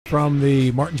from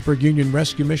the Martinsburg Union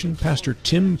Rescue Mission, Pastor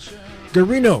Tim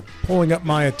Guerino, pulling up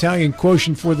my Italian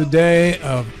quotient for the day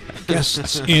of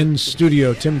guests in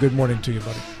studio. Tim, good morning to you,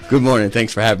 buddy. Good morning.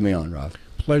 Thanks for having me on, Rob.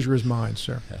 Pleasure is mine,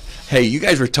 sir. Hey, you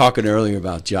guys were talking earlier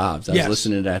about jobs. I was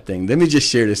listening to that thing. Let me just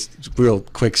share this real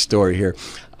quick story here.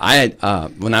 I had,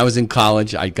 when I was in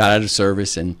college, I got out of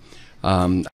service, and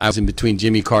I was in between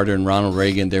Jimmy Carter and Ronald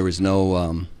Reagan. There was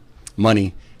no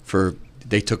money for,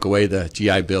 they took away the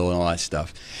GI Bill and all that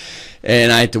stuff.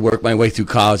 And I had to work my way through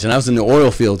college. And I was in the oil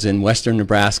fields in western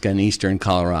Nebraska and eastern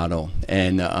Colorado.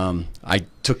 And I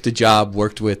took the job,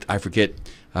 worked with, I forget,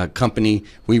 a company.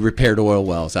 We repaired oil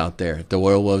wells out there. The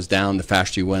oil well was down, the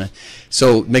faster you went.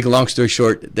 So make a long story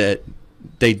short, that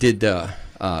they did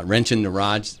wrenching the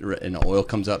rods and the oil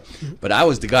comes up. But I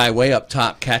was the guy way up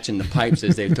top catching the pipes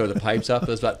as they throw the pipes up. It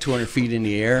was about 200 feet in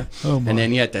the air. And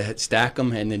then you had to stack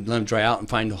them and then let them dry out and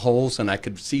find the holes. And I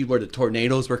could see where the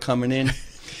tornadoes were coming in.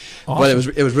 Awesome.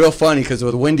 But it was real funny because it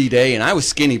was a windy day, and I was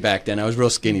skinny back then. I was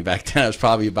real skinny back then. I was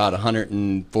probably about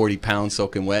 140 pounds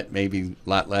soaking wet, maybe a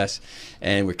lot less.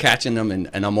 And we're catching them, and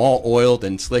I'm all oiled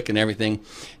and slick and everything.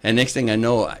 And next thing I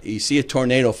know, you see a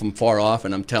tornado from far off,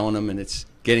 and I'm telling them, and it's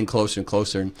getting closer and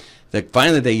closer. And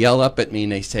finally they yell up at me,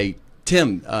 and they say,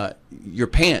 "Tim, your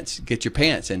pants, get your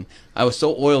pants." And I was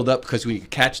so oiled up because when you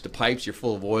catch the pipes, you're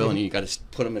full of oil, and you got to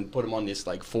put them on this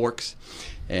like forks.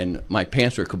 And my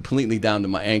pants were completely down to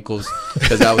my ankles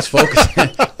because I was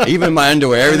focusing. Even my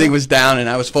underwear, everything was down, and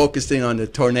I was focusing on the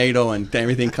tornado and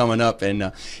everything coming up.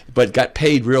 And but got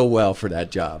paid real well for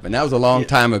that job, and that was a long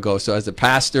time ago. So as a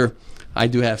pastor, I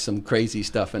do have some crazy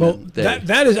stuff in it.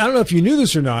 That is, I don't know if you knew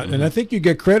this or not, and I think you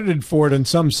get credited for it in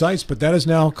some sites, but that is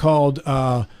now called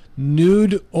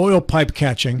nude oil pipe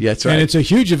catching. Yeah, that's right. And it's a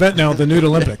huge event now, the Nude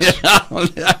Olympics.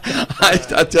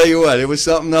 I'll tell you what, it was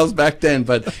something else back then,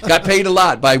 but got paid a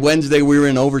lot. By Wednesday, we were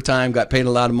in overtime, got paid a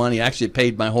lot of money. Actually, it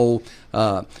paid my whole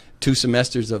 2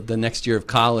 semesters of the next year of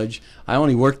college. I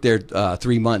only worked there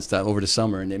 3 months over the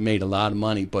summer, and it made a lot of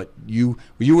money. But you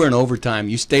were in overtime.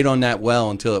 You stayed on that well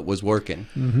until it was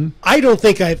working. I don't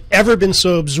think I've ever been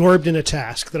so absorbed in a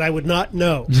task that I would not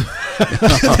know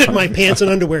that my pants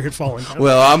and underwear had fallen down.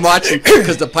 Well, I'm watching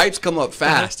because the pipes come up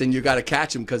fast, and you got to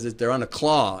catch them because they're on a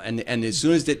claw. And as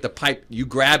soon as the pipe, you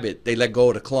grab it, they let go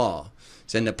of the claw.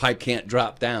 And the pipe can't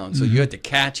drop down, so you have to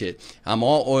catch it. I'm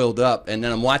all oiled up, and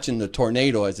then I'm watching the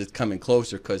tornado as it's coming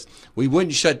closer because we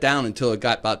wouldn't shut down until it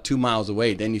got about 2 miles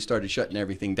away. Then you started shutting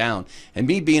everything down. And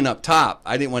me being up top,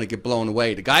 I didn't want to get blown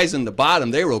away. The guys in the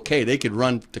bottom, they were okay. They could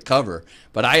run to cover,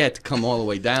 but I had to come all the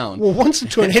way down. Well, once the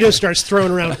tornado starts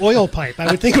throwing around oil pipe,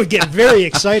 I would think it would get very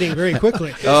exciting very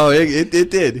quickly. Oh, it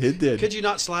did. It did. Could you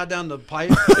not slide down the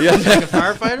pipe like a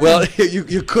firefighter? Well,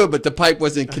 you could, but the pipe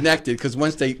wasn't connected because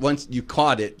once you caught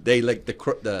it, they like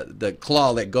the claw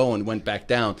let go and went back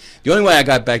down. The only way I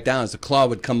got back down is the claw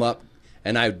would come up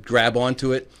and I'd grab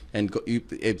onto it, and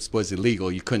it was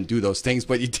illegal. You couldn't do those things,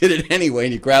 but you did it anyway,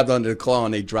 and you grabbed onto the claw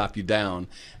and they dropped you down.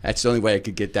 That's the only way I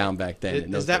could get down back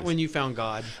then. Is that when you found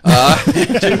God? 200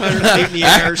 feet in the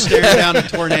air, staring down a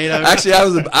tornado. Actually,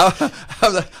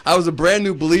 I was a brand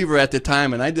new believer at the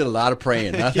time, and I did a lot of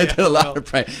praying. I did a lot of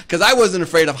praying because I wasn't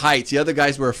afraid of heights. The other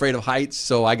guys were afraid of heights,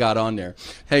 so I got on there.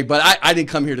 Hey, but I didn't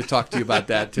come here to talk to you about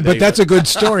that today. But that's a good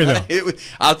story, though.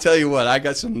 I'll tell you what, I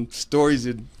got some stories.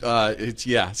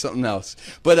 It's something else.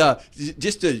 But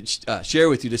just to share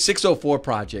with you, the 604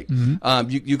 project,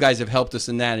 you guys have helped us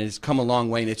in that, and it's come a long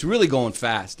way, and it's really going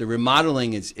fast. The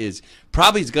remodeling is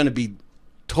probably going to be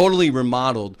totally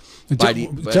remodeled.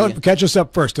 Catch us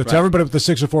up first. Tell everybody what the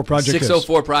 604 project is.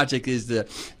 604 project is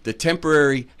the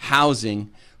temporary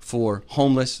housing for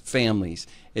homeless families.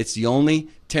 It's the only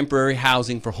temporary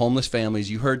housing for homeless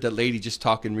families. You heard that lady just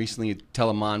talking recently at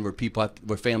Telemon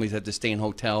where families have to stay in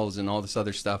hotels and all this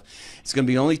other stuff. It's going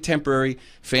to be only temporary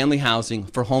family housing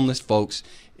for homeless folks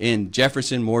in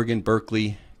Jefferson, Morgan,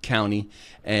 Berkeley County,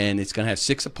 and it's going to have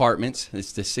 6 apartments.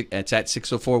 It's at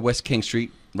 604 West King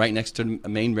Street, right next to the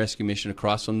main rescue mission,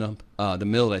 across from the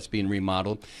mill that's being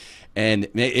remodeled. And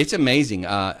it's amazing.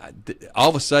 All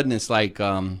of a sudden, it's like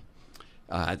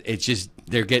it's just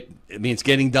it's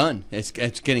getting done. It's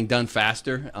getting done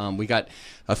faster. We got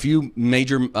a few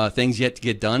major things yet to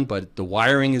get done, but the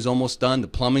wiring is almost done. The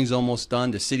plumbing's almost done.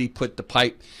 The city put the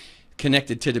pipe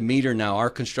connected to the meter. Now our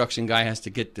construction guy has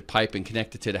to get the pipe and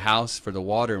connect it to the house for the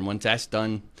water, and once that's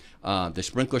done, the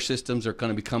sprinkler systems are going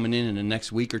to be coming in the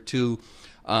next week or two.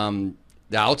 The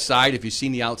outside, if you've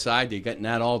seen the outside, they're getting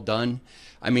that all done.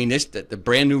 I mean, the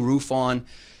brand new roof on.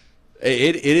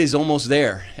 It is almost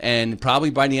there, and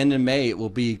probably by the end of May it will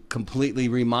be completely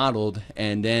remodeled,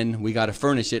 and then we got to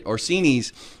furnish it.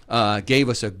 Orsini's gave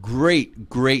us a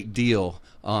great deal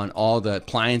on all the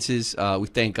appliances. We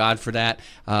thank God for that.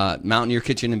 Mountaineer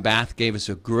Kitchen and Bath gave us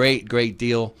a great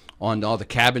deal on all the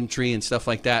cabinetry and stuff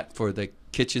like that for the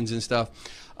kitchens and stuff.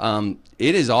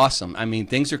 It is awesome. I mean,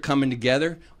 things are coming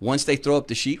together. Once they throw up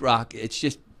the sheetrock, it's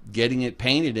just getting it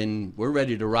painted, and we're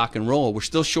ready to rock and roll. We're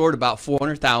still short about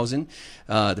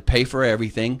 $400,000 to pay for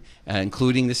everything,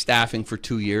 including the staffing for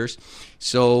 2 years.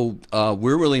 So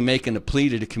we're really making a plea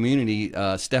to the community: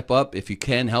 step up if you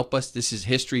can, help us. This is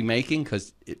history making,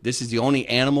 because this is the only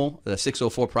the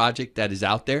 604 project that is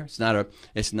out there. It's not a.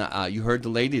 It's not. You heard the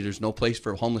lady. There's no place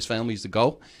for homeless families to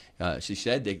go. She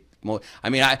said I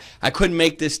mean, I couldn't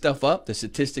make this stuff up. The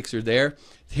statistics are there.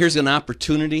 Here's an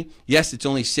opportunity. Yes, it's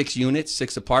only 6 units,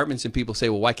 6 apartments, and people say,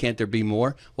 well, why can't there be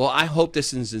more? Well, I hope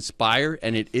this is inspired,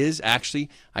 and it is actually.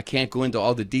 I can't go into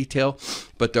all the detail,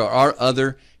 but there are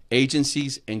other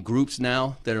agencies and groups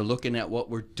now that are looking at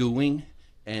what we're doing,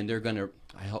 and they're going to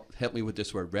help me with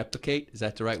this word, replicate. Is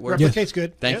that the right word? Replicate's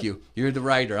good. Thank you. You're the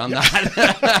writer. I'm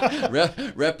not.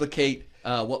 Replicate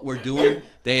what we're doing.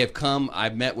 They have come.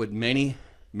 I've met with many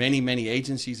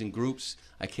agencies and groups.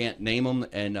 I can't name them,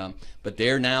 and but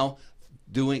they're now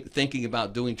thinking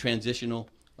about doing transitional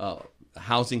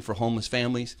housing for homeless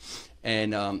families,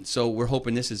 and so we're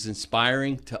hoping this is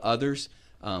inspiring to others.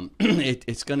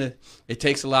 It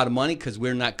takes a lot of money because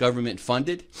we're not government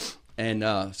funded,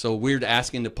 and so we're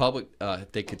asking the public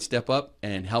if they could step up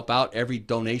and help out. Every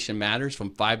donation matters, from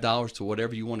 $5 to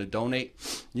whatever you want to donate.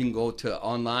 You can go to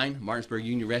online,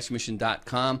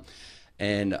 MartinsburgUnionRescueMission.com,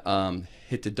 and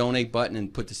hit the donate button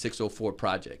and put the 604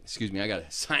 project. Excuse me, I got a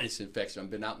sinus infection. I've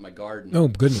been out in my garden. Oh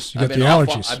goodness, you got the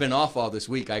allergies. I've been off all this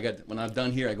week. When I'm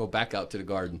done here, I go back out to the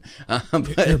garden.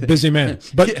 You're a busy man.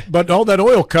 But all that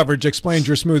oil coverage explains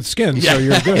your smooth skin, so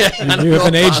you're good. You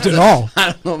haven't aged at all.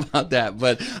 I don't know about that,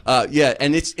 but yeah,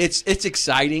 and it's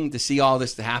exciting to see all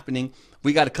this happening.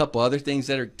 We got a couple other things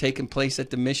that are taking place at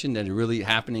the mission that are really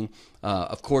happening.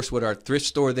 Of course, with our thrift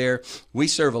store there, we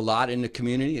serve a lot in the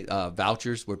community.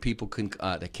 Vouchers where people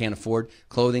that can't afford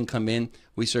clothing come in.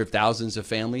 We serve thousands of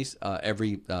families,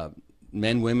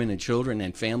 men, women, and children,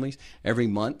 and families every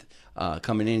month,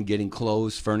 coming in, getting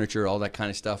clothes, furniture, all that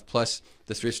kind of stuff. Plus,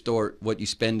 the thrift store, what you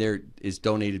spend there is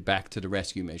donated back to the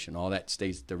rescue mission. All that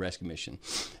stays at the rescue mission.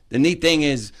 The neat thing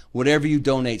is, whatever you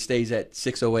donate stays at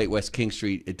 608 West King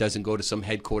Street. It doesn't go to some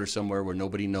headquarters somewhere where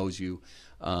nobody knows you.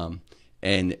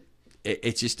 And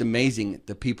it's just amazing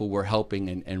the people we're helping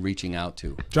and reaching out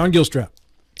to. John Gilstrap.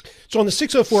 So on the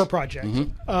 604 project,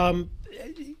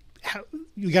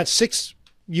 you got 6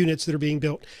 units that are being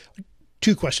built.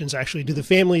 2 questions, actually. Do the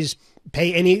families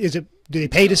pay any? Do they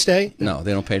pay to stay? No,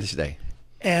 they don't pay to stay.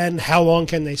 And how long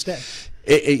can they stay?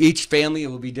 Each family, it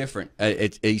will be different.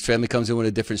 Each family comes in with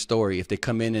a different story. If they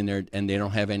come in and they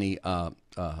don't have any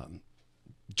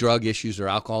drug issues or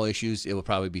alcohol issues, it will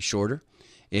probably be shorter.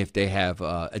 If they have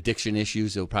addiction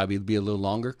issues, it'll probably be a little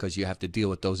longer, because you have to deal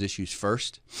with those issues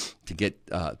first to get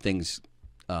things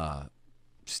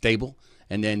stable.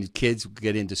 And then kids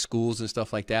get into schools and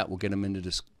stuff like that. We'll get them into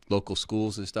the local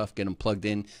schools and stuff, get them plugged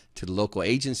in to the local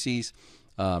agencies,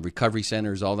 recovery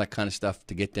centers, all that kind of stuff,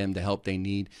 to get them the help they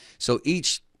need. So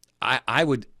I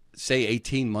would say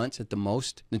 18 months at the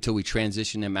most until we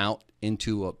transition them out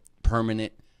into a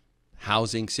permanent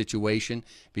housing situation,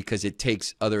 because it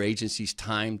takes other agencies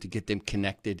time to get them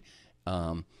connected.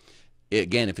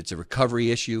 Again, if it's a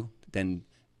recovery issue, then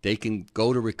they can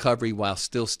go to recovery while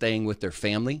still staying with their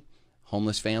family,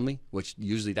 homeless family, which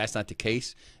usually that's not the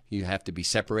case. You have to be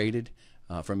separated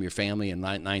from your family, and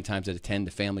 9 times out of 10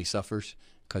 the family suffers,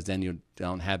 because then you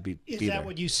don't have be Is be that there.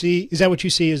 what you see? Is that what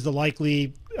you see as the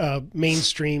likely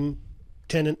mainstream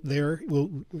tenant there? Well,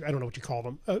 I don't know what you call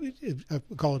them. I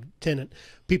call it tenant.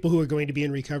 People who are going to be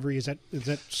in recovery. Is that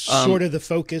sort of the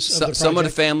focus of the project? Some of the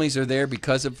families are there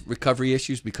because of recovery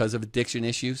issues, because of addiction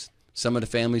issues. Some of the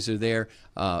families are there.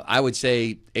 I would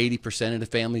say 80% of the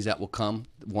families that will come,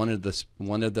 one of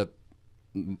the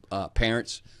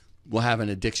parents will have an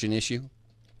addiction issue,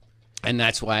 and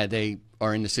that's why they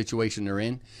are in the situation they're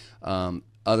in.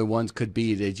 Other ones could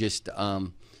be they just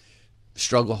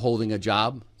struggle holding a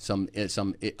job, some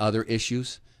other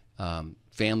issues,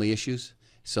 family issues,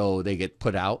 so they get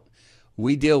put out.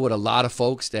 We deal with a lot of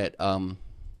folks that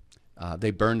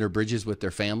they burn their bridges with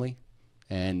their family,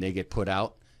 and they get put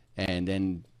out, and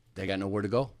then they got nowhere to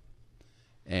go,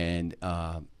 and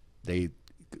they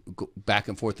go back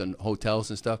and forth in hotels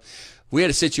and stuff. We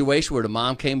had a situation where the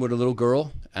mom came with a little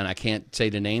girl, and I can't say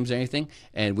the names or anything,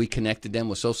 and we connected them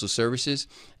with social services,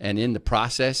 and in the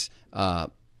process,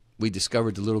 we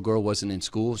discovered the little girl wasn't in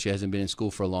school. She hasn't been in school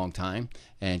for a long time,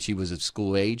 and she was of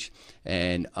school age,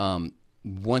 and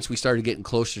once we started getting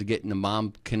closer to getting the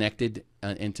mom connected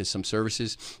into some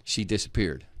services, she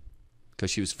disappeared because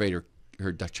she was afraid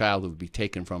her child would be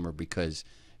taken from her because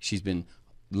she's been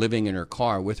living in her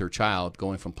car with her child,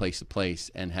 going from place to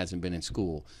place, and hasn't been in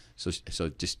school. So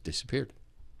it just disappeared.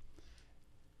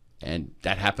 And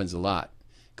that happens a lot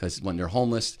because when they're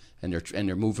homeless and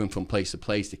they're moving from place to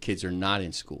place, the kids are not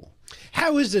in school.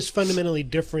 How is this fundamentally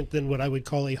different than what I would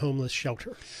call a homeless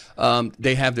shelter?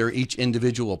 They have their each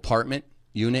individual apartment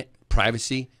unit,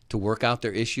 privacy to work out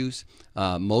their issues.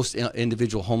 Most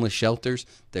individual homeless shelters,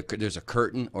 there's a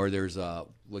curtain or there's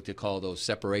what they call those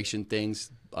separation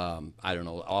things. I don't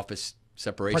know, office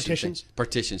separation partitions.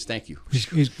 Partitions. Thank you.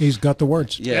 He's got the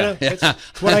words. Yeah, that's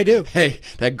what I do. Hey,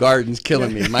 that garden's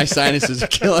killing me. My sinuses are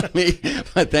killing me.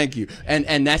 But thank you.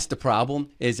 And that's the problem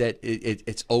is that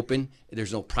it's open.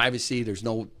 There's no privacy. There's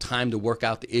no time to work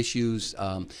out the issues.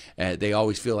 They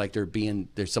always feel like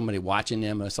there's somebody watching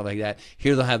them or stuff like that.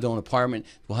 Here they'll have their own apartment.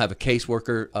 We'll have a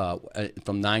caseworker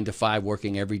from 9 to 5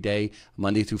 working every day,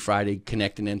 Monday through Friday,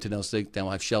 connecting them to those things. Then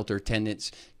we'll have shelter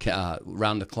attendants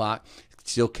round the clock,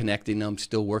 still connecting them,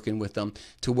 still working with them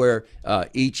to where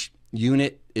each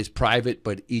unit is private,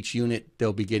 but each unit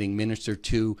they'll be getting ministered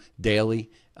to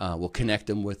daily. We'll connect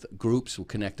them with groups. We'll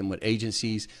connect them with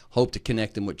agencies. Hope to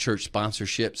connect them with church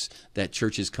sponsorships that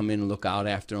churches come in and look out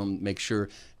after them, make sure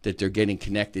that they're getting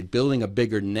connected, building a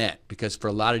bigger net because for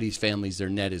a lot of these families, their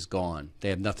net is gone. They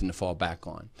have nothing to fall back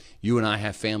on. You and I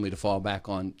have family to fall back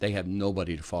on. They have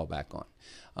nobody to fall back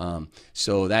on.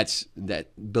 So that's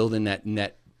building that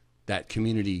net, that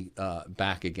community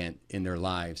back again in their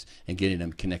lives and getting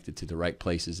them connected to the right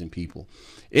places and people.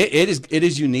 It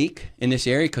is unique in this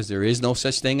area because there is no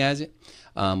such thing as it.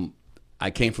 I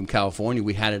came from California.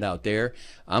 We had it out there.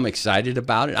 I'm excited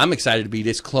about it. I'm excited to be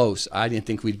this close. I didn't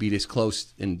think we'd be this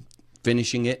close in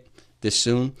finishing it this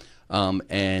soon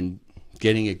and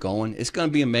getting it going. It's going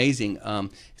to be amazing.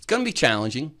 It's going to be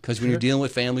challenging because when you're dealing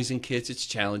with families and kids, it's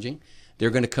challenging. They're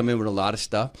going to come in with a lot of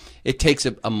stuff. It takes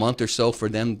a month or so for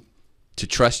them to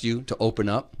trust you, to open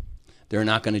up. They're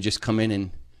not going to just come in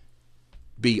and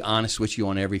be honest with you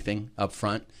on everything up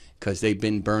front because they've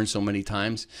been burned so many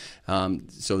times.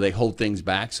 So they hold things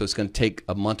back. So it's going to take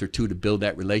a month or two to build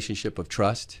that relationship of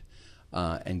trust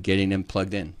and getting them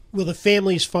plugged in. Will the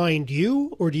families find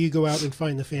you, or do you go out and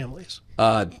find the families?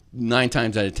 9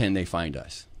 times out of 10, they find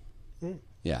us.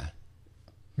 Yeah.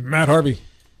 Matt Harvey.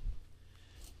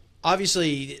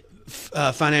 Obviously,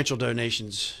 financial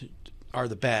donations are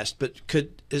the best, but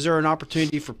is there an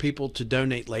opportunity for people to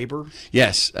donate labor?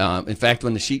 Yes. In fact,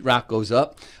 when the sheetrock goes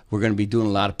up, we're going to be doing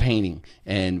a lot of painting,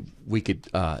 and we could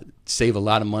save a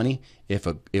lot of money if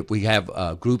we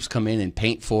have groups come in and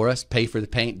paint for us, pay for the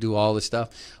paint, do all this stuff.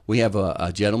 We have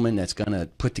a gentleman that's going to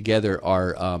put together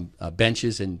our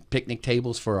benches and picnic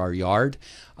tables for our yard.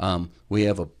 We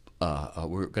have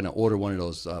we're going to order one of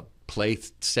those play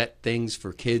set things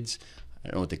for kids. I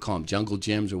don't know what they call them, jungle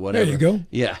gyms or whatever. There you go.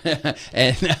 Yeah.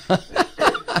 And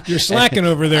you're slacking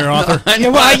over there, author. Yeah,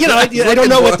 well, I don't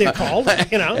know what they're called.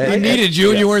 We needed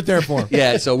you, and you weren't there for them.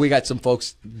 Yeah, so we got some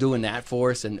folks doing that for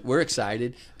us, and we're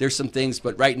excited. There's some things,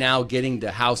 but right now, getting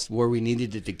the house where we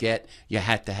needed it to get, you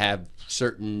had to have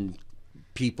certain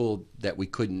people that we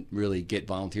couldn't really get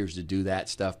volunteers to do that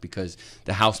stuff because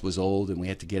the house was old, and we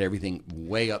had to get everything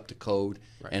way up to code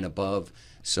and above.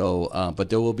 So, but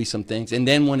there will be some things. And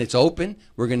then when it's open,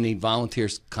 we're going to need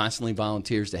volunteers, constantly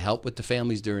volunteers to help with the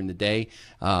families during the day.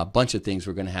 A bunch of things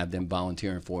we're going to have them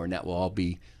volunteering for, and that will all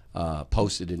be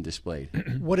posted and displayed.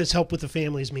 What does help with the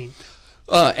families mean?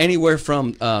 Anywhere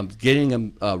from getting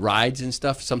them rides and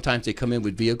stuff. Sometimes they come in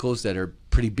with vehicles that are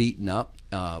pretty beaten up.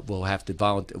 We'll have to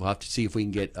We'll have to see if we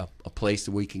can get a place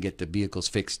that we can get the vehicles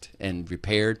fixed and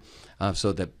repaired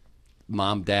so that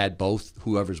mom, dad, both,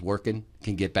 whoever's working,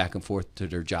 can get back and forth to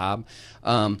their job.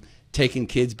 Taking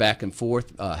kids back and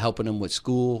forth, helping them with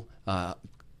school,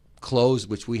 clothes,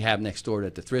 which we have next door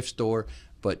at the thrift store,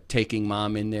 but taking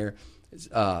mom in there.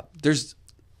 There's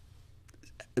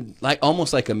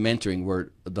almost like a mentoring where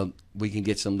we can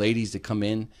get some ladies to come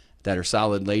in that are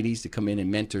solid ladies to come in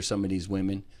and mentor some of these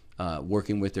women,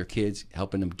 working with their kids,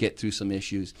 helping them get through some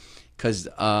issues. Because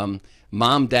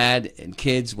mom, dad, and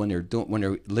kids, when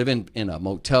they're living in a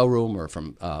motel room or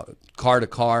from car to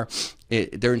car,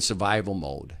 they're in survival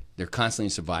mode. They're constantly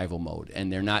in survival mode,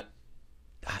 and they're not.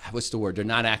 What's the word? They're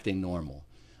not acting normal.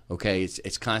 Okay,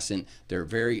 it's constant. They're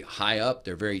very high up.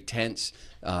 They're very tense.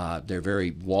 They're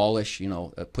very wallish.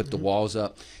 Put the walls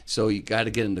up. So you got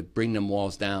to get them to bring them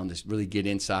walls down. To really get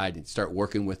inside and start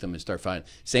working with them and start finding.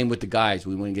 Same with the guys.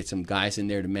 We want to get some guys in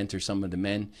there to mentor some of the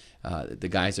men, the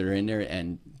guys that are in there,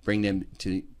 and bring them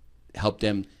to help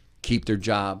them keep their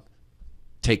job,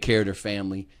 take care of their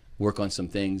family, work on some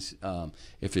things.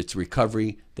 If it's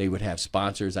recovery, they would have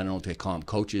sponsors. I don't know if they call them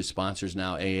coaches, sponsors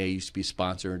now. AA used to be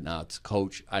sponsor, now it's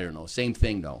coach. I don't know. Same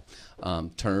thing though,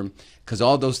 term. Because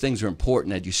all those things are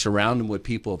important, that you surround them with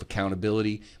people of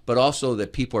accountability, but also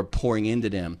that people are pouring into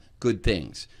them good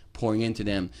things, pouring into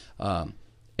them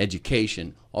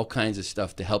education, all kinds of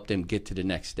stuff to help them get to the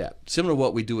next step. Similar to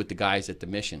what we do with the guys at the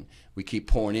mission. We keep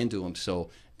pouring into them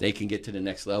so they can get to the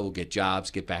next level, get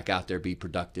jobs, get back out there, be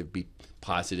productive, be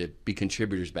positive, be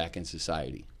contributors back in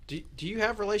society. Do you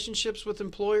have relationships with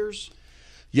employers?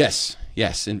 Yes.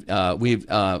 And we've,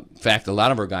 in fact, a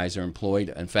lot of our guys are employed.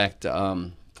 In fact,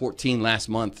 14 last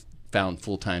month found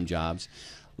full-time jobs.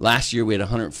 Last year, we had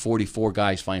 144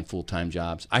 guys find full-time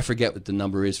jobs. I forget what the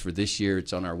number is for this year.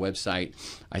 It's on our website.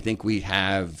 I think we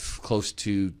have close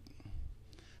to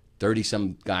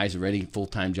 30-some guys already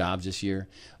full-time jobs this year.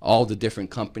 All the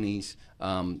different companies.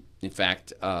 In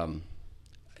fact,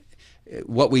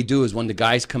 what we do is when the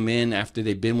guys come in after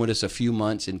they've been with us a few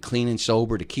months and clean and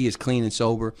sober, the key is clean and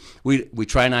sober. We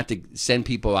try not to send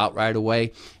people out right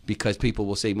away, because people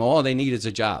will say, well, all they need is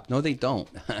a job. No, they don't.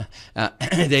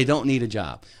 They don't need a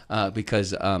job,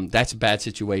 because that's a bad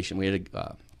situation. We had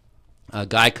a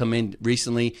guy come in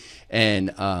recently, and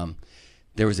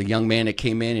there was a young man that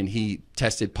came in and he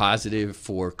tested positive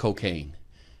for cocaine.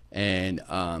 And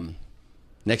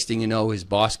next thing you know, his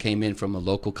boss came in from a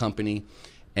local company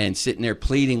and sitting there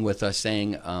pleading with us,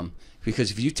 saying,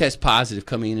 because if you test positive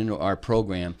coming into our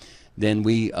program, then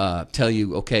we tell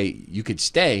you, okay, you could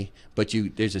stay, but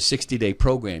there's a 60-day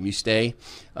program. You stay,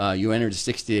 you enter the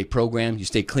 60-day program, you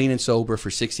stay clean and sober for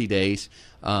 60 days,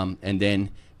 and then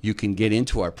you can get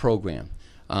into our program.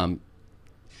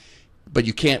 But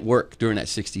you can't work during that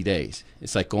 60 days.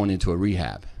 It's like going into a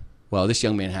rehab. Well, this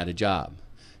young man had a job.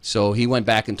 So he went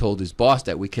back and told his boss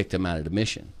that we kicked him out of the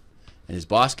mission. And his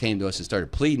boss came to us and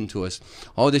started pleading to us,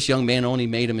 oh, this young man only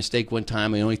made a mistake one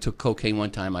time. He only took cocaine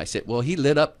one time. I said, well, he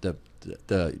lit up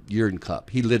the urine cup.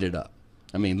 He lit it up.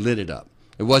 I mean, lit it up.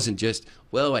 It wasn't just,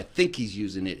 well, I think he's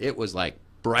using it. It was like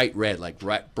bright red, like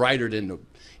brighter than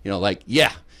the, like,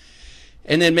 yeah.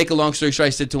 And then make a long story short,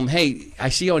 I said to him, hey, I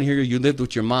see on here you lived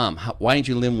with your mom. Why ain't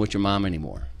you living with your mom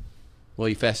anymore? Well,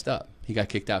 he fessed up. He got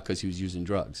kicked out because he was using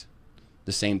drugs.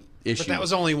 The same issue. But that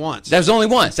was only once. That was only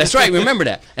once. That's right. Remember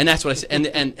that. And that's what I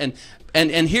said.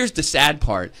 And here's the sad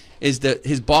part, is that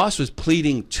his boss was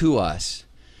pleading to us.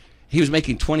 He was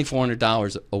making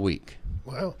 $2,400 a week.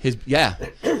 Wow.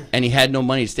 And he had no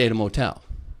money to stay at a motel.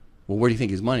 Well, where do you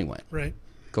think his money went? Right.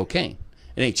 Cocaine.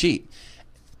 It ain't cheap.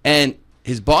 And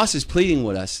his boss is pleading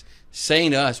with us,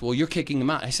 saying to us, well, you're kicking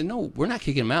him out. I said, no, we're not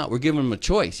kicking him out. We're giving him a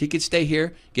choice. He could stay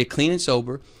here, get clean and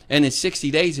sober, and in 60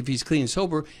 days, if he's clean and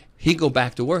sober, he'd go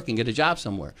back to work and get a job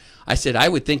somewhere. I said, I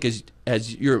would think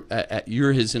as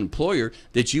you're his employer,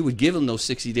 that you would give him those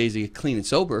 60 days to get clean and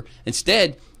sober.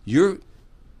 Instead, you're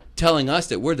telling us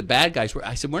that we're the bad guys.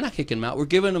 I said, we're not kicking him out. We're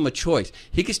giving him a choice.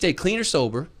 He could stay clean or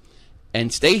sober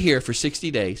and stay here for 60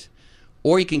 days,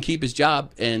 or he can keep his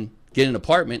job and get an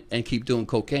apartment and keep doing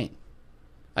cocaine.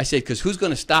 I said, because who's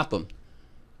going to stop him?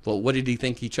 Well, what did he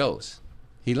think he chose?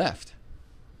 He left.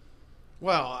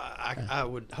 Well, I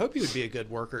would hope he would be a good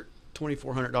worker.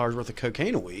 $2,400 worth of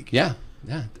cocaine a week. Yeah.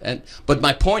 But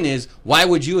my point is, why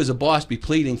would you as a boss be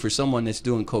pleading for someone that's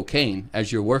doing cocaine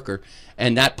as your worker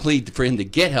and not plead for him to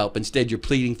get help? Instead, you're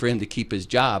pleading for him to keep his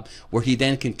job, where he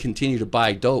then can continue to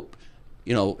buy dope,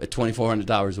 at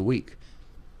 $2,400 a week.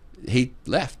 He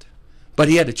left. But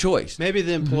he had a choice. Maybe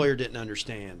the employer didn't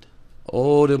understand.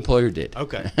 Oh, the employer did.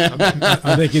 Okay.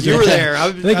 I think you were there.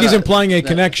 I think he's implying a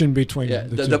connection between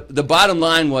the two. The bottom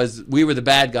line was we were the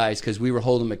bad guys because we were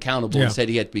holding him accountable and said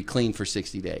he had to be clean for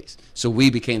 60 days. So we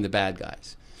became the bad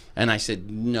guys. And I said,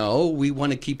 no, we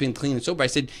want to keep him clean and sober. I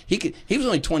said, he was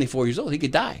only 24 years old. He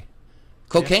could die.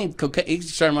 Cocaine.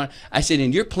 I said,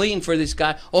 and you're pleading for this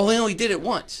guy. Oh, he only did it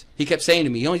once. He kept saying to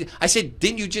me. I said,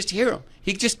 didn't you just hear him?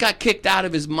 He just got kicked out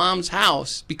of his mom's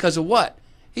house because of what?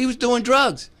 He was doing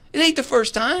drugs. It ain't the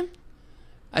first time.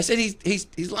 I said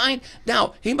he's lying.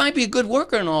 Now, he might be a good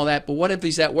worker and all that, but what if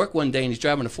he's at work one day and he's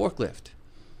driving a forklift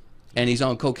and he's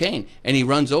on cocaine and he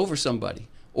runs over somebody,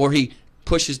 or he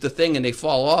pushes the thing and they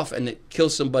fall off and it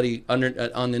kills somebody on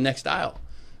the next aisle,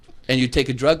 and you take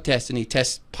a drug test and he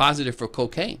tests positive for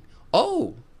cocaine.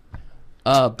 Oh,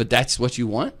 but that's what you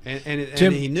want? And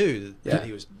Tim, he knew that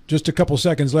he was... Just a couple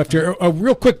seconds left here.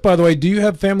 Real quick, by the way, do you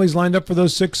have families lined up for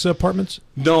those 6 apartments?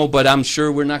 No, but I'm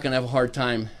sure we're not going to have a hard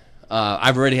time.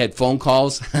 I've already had phone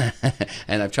calls,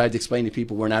 and I've tried to explain to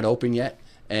people we're not open yet.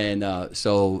 And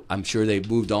so I'm sure they've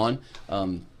moved on.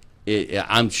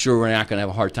 I'm sure we're not going to have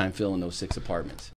a hard time filling those 6 apartments.